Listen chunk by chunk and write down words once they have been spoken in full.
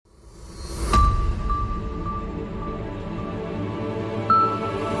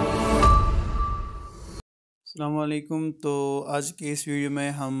अस्सलामुअलैकुम। तो आज के इस वीडियो में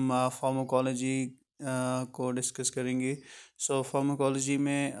हम फार्माकोलॉजी को डिस्कस करेंगे। फार्माकोलॉजी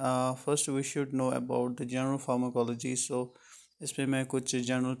में first we should know about the general pharmacology. इसमें मैं कुछ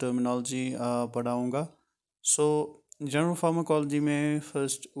जनरल टर्मिनोलॉजी पढ़ाऊँगा। सो जनरल फार्माकोलॉजी में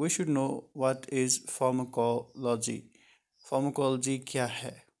first we should know what is pharmacology. Pharmacology क्या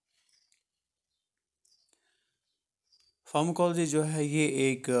है? फार्माकोलॉजी जो है ये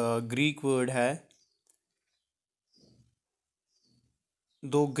एक ग्रीक वर्ड है।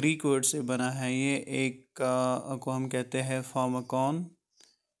 दो ग्रीक वर्ड से बना है ये। एक को हम कहते हैं Pharmacon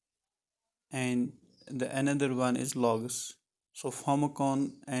and the another one is logos. Pharmacon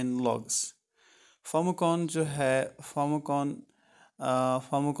and logos. Pharmacon जो है फार्माकॉन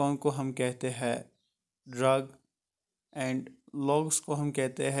को हम कहते हैं ड्रग एंड लॉगस को हम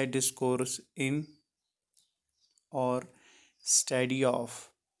कहते हैं डिस्कोर्स इन और स्टडी ऑफ।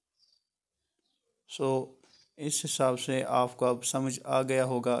 सो इस हिसाब से आपको अब समझ आ गया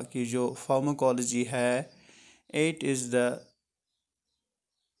होगा कि जो फार्माकोलॉजी है it is the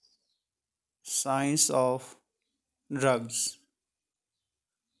science of drugs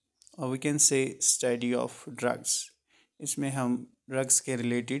और we can say study of drugs. इसमें हम ड्रग्स के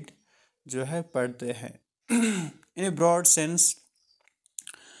रिलेटेड जो है पढ़ते हैं। इन ए ब्रॉड सेंस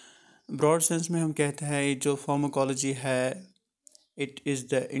में हम कहते हैं जो फार्माकोलॉजी है it is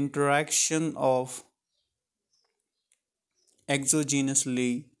the interaction of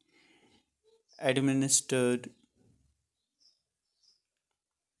exogenously administered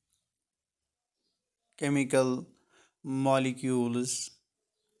chemical molecules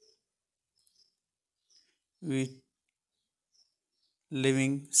with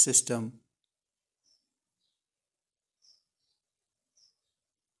living system.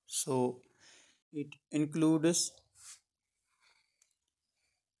 So it includes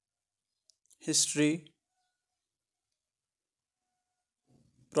history,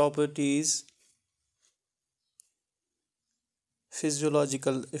 properties,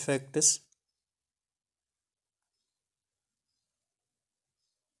 physiological effects,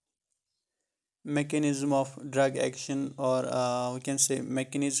 mechanism of drug action, or we can say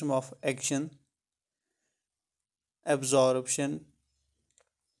mechanism of action, absorption,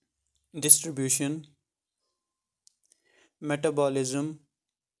 distribution, metabolism,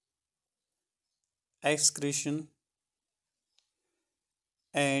 excretion,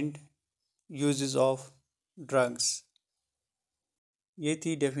 and uses of drugs। ये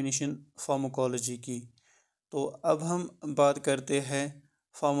थी definition pharmacology की। तो अब हम बात करते हैं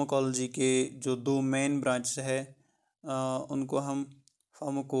pharmacology के जो दो मेन ब्रांच है उनको हम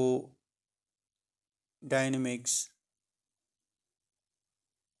फार्माको डायनेमिक्स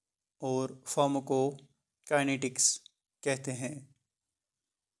और फार्माकोकाइनेटिक्स कहते हैं।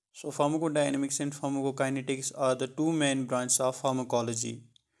 Pharmacodynamics and pharmacokinetics are the two main branch of pharmacology.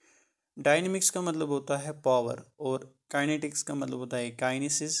 Dynamics का मतलब होता है पावर और काइनेटिक्स का मतलब होता है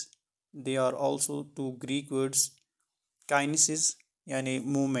kinesis. They are also to Greek words. Kinesis यानी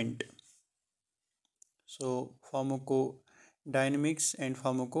movement. Pharmacodynamics and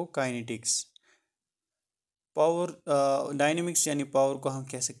pharmacokinetics. Power dynamics यानी पावर को हम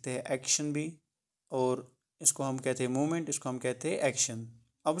कह सकते हैं एक्शन भी, और इसको हम कहते हैं मूवमेंट, इसको हम कहते हैं एक्शन।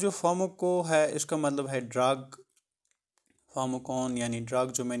 अब जो फार्माको है इसका मतलब है ड्रग। फार्माकॉन यानी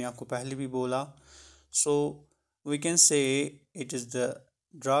ड्रग, जो मैंने आपको पहले भी बोला। So we can say it is the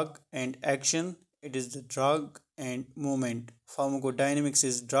drug and action, it is the drug and movement. Pharmacodynamics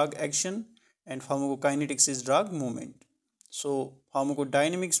is drug action and pharmacokinetics is drug movement. So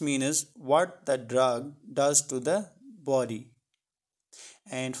pharmacodynamics means what the drug does to the body,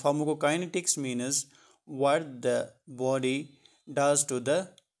 and pharmacokinetics means what the body does to the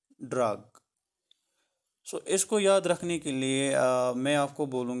drug. इसको याद रखने के लिए मैं आपको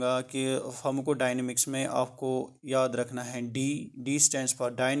बोलूँगा कि pharmacodynamics में आपको याद रखना है डी स्टैंड्स फॉर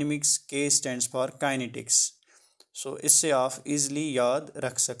डायनेमिक्स, के स्टैंड्स फॉर काइनेटिक्स। इससे आप इजली याद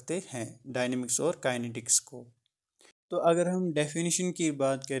रख सकते हैं डायनेमिक्स और काइनेटिक्स को। तो अगर हम डेफिनेशन की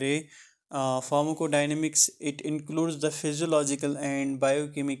बात करें, pharmacodynamics it includes the physiological and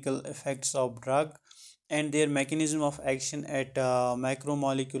biochemical effects of drug and there mechanism of action at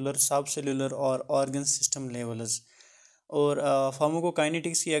macromolecular, सबसेलुलर और ऑर्गन सिस्टम लेवल्स। और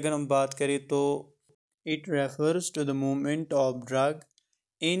फार्माकोकाइनेटिक्स की अगर हम बात करें तो it refers to the movement of drug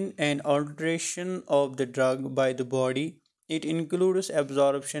in an alteration of the drug by the body. It includes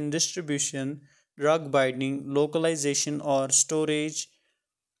absorption, distribution, drug binding, localization or storage,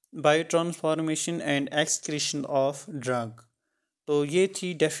 biotransformation and excretion of drug। तो ये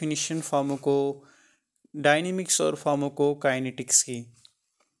थी definition pharmaco dynamics और pharmacokinetics की।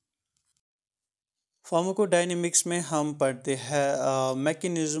 Pharmacodynamics में हम पढ़ते हैं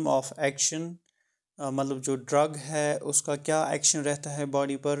mechanism of action, मतलब जो ड्रग है उसका क्या एक्शन रहता है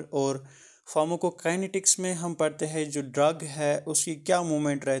बॉडी पर। और फार्माकोकाइनेटिक्स में हम पढ़ते हैं जो ड्रग है उसकी क्या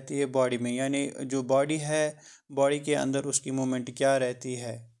मूवमेंट रहती है बॉडी में, यानी जो बॉडी है, बॉडी के अंदर उसकी मूवमेंट क्या रहती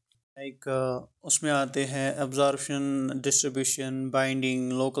है। लाइक उसमें आते हैं absorption, distribution,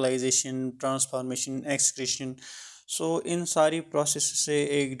 binding, localisation, transformation, excretion. सो इन सारी प्रोसेस से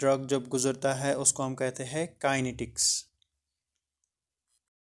एक ड्रग जब गुजरता है उसको हम कहते हैं काइनेटिक्स।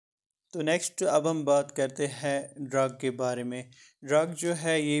 तो नेक्स्ट अब हम बात करते हैं ड्रग के बारे में। ड्रग जो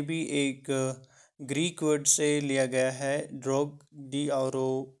है ये भी एक ग्रीक वर्ड से लिया गया है, ड्रोग,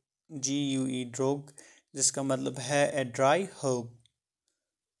 DROGUE, ड्रोग, जिसका मतलब है a dry herb.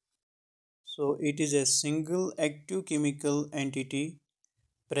 So it is a single active chemical entity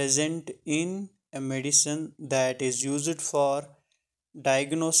present in a medicine that is used for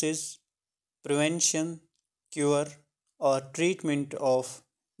diagnosis, prevention, cure or treatment of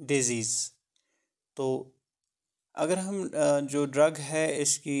disease। तो अगर हम जो ड्रग है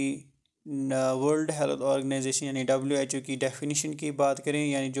इसकी वर्ल्ड हेल्थ ऑर्गेनाइजेशन यानी WHO की definition की बात करें,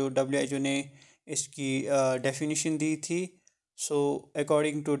 यानी जो WHO ने इसकी डेफिनेशन दी थी। So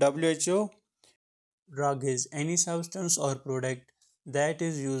according to WHO, drug is any substance or product that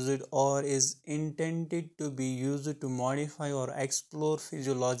is used or is intended to be used to modify or explore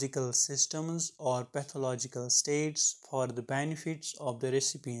physiological systems or pathological states for the benefits of the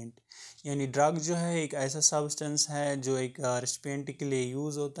recipient। यानी drug जो है एक ऐसा substance है जो एक recipient के लिए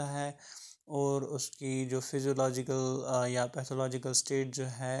यूज़ होता है और उसकी जो फिजियोलॉजिकल या पैथोलॉजिकल स्टेट जो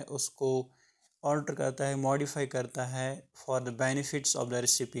है उसको ऑल्टर करता है, मॉडिफाई करता है for the benefits of the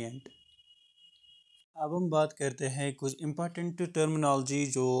recipient. अब हम बात करते हैं कुछ इम्पोर्टेंट टर्मिनोलॉजी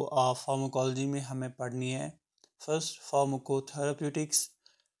जो फार्माकोलॉजी में हमें पढ़नी है। फर्स्ट, फार्माकोथेरेप्यूटिक्स।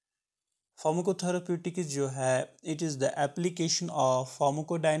 फार्माकोथेरेप्यूटिक्स जो है it is the application of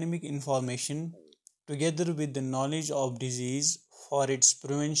pharmacodynamic information together with the knowledge of disease for its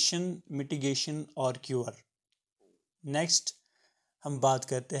prevention, mitigation और क्योर। नेक्स्ट हम बात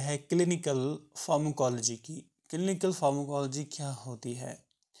करते हैं क्लिनिकल फार्माकोलॉजी की। क्लिनिकल फार्माकोलॉजी क्या होती है?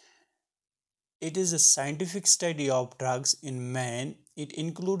 It is a scientific study of drugs in man. It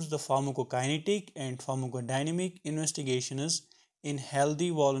includes the pharmacokinetic and pharmacodynamic investigations in healthy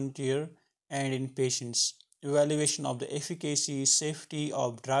volunteer and in patients, evaluation of the efficacy, safety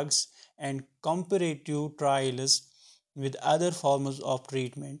of drugs, and comparative trials with other forms of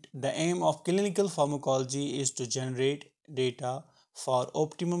treatment. The aim of clinical pharmacology is to generate data for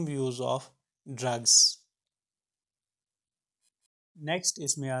optimum use of drugs. Next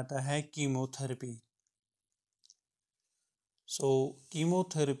इसमें आता है chemotherapy. So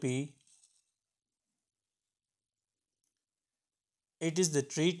chemotherapy it is the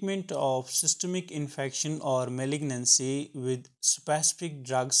treatment of systemic infection or malignancy with specific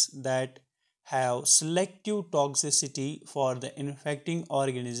drugs that have selective toxicity for the infecting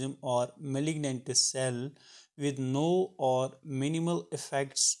organism or malignant cell with no or minimal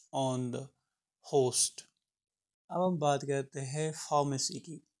effects on the host। अब हम बात करते हैं pharmacy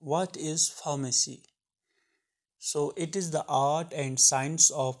की। What is pharmacy? So it is the art and science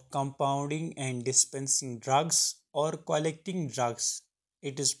of compounding and dispensing drugs or collecting drugs.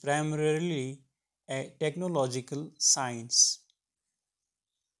 It is primarily a technological science.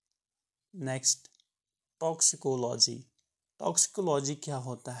 Next, toxicology. Toxicology क्या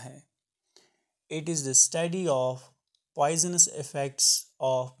होता है? It is the study of poisonous effects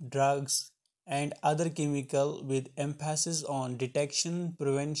of drugs and other chemical with emphasis on detection,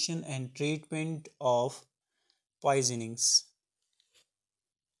 prevention and treatment of poisonings।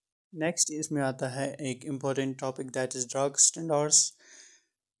 Next इसमें आता है एक important topic that is drug standards.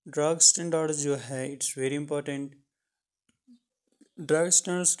 Drug standards जो है it's very important. Drug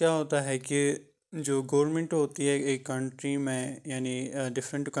standards क्या होता है कि जो गवर्नमेंट होती है एक कंट्री में, यानी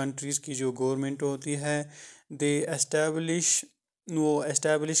डिफरेंट कंट्रीज़ की जो गवर्नमेंट होती है, दे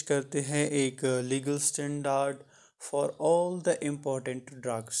एस्टैब्लिश करते हैं एक legal standard for all the important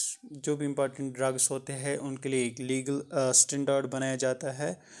drugs. जो भी इम्पॉर्टेंट ड्रग्स होते हैं उनके लिए एक लीगल स्टैंडर्ड बनाया जाता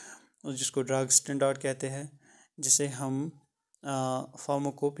है और जिसको ड्रग स्टैंडर्ड कहते हैं, जिसे हम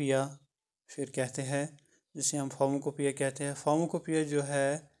फार्माकोपिया फिर कहते हैं, जिसे हम फार्माकोपिया कहते हैं। फार्माकोपिया जो है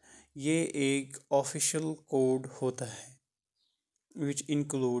ये एक ऑफिशियल कोड होता है which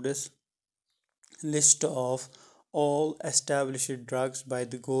includes list of all established drugs by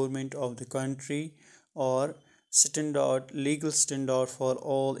the government of the country or legal standard for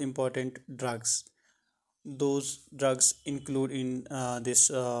all important drugs. Those drugs include in this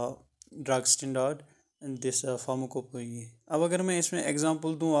drug standard this pharmacopoeia. अब अगर मैं इसमें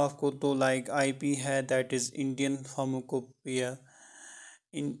example दूं आपको तो like IP है, that is Indian pharmacopoeia.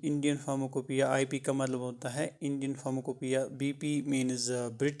 Indian pharmacopoeia, IP का मतलब होता है Indian pharmacopoeia. BP means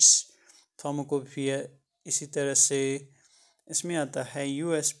British pharmacopoeia. इसी तरह से इसमें आता है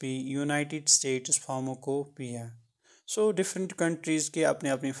USP, United states pharmacopoeia. So different countries के अपने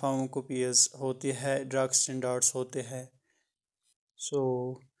अपने फार्माकोपियाज होते हैं, ड्रग स्टैंडर्ड्स होते हैं। So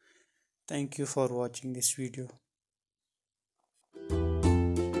thank you for watching this video.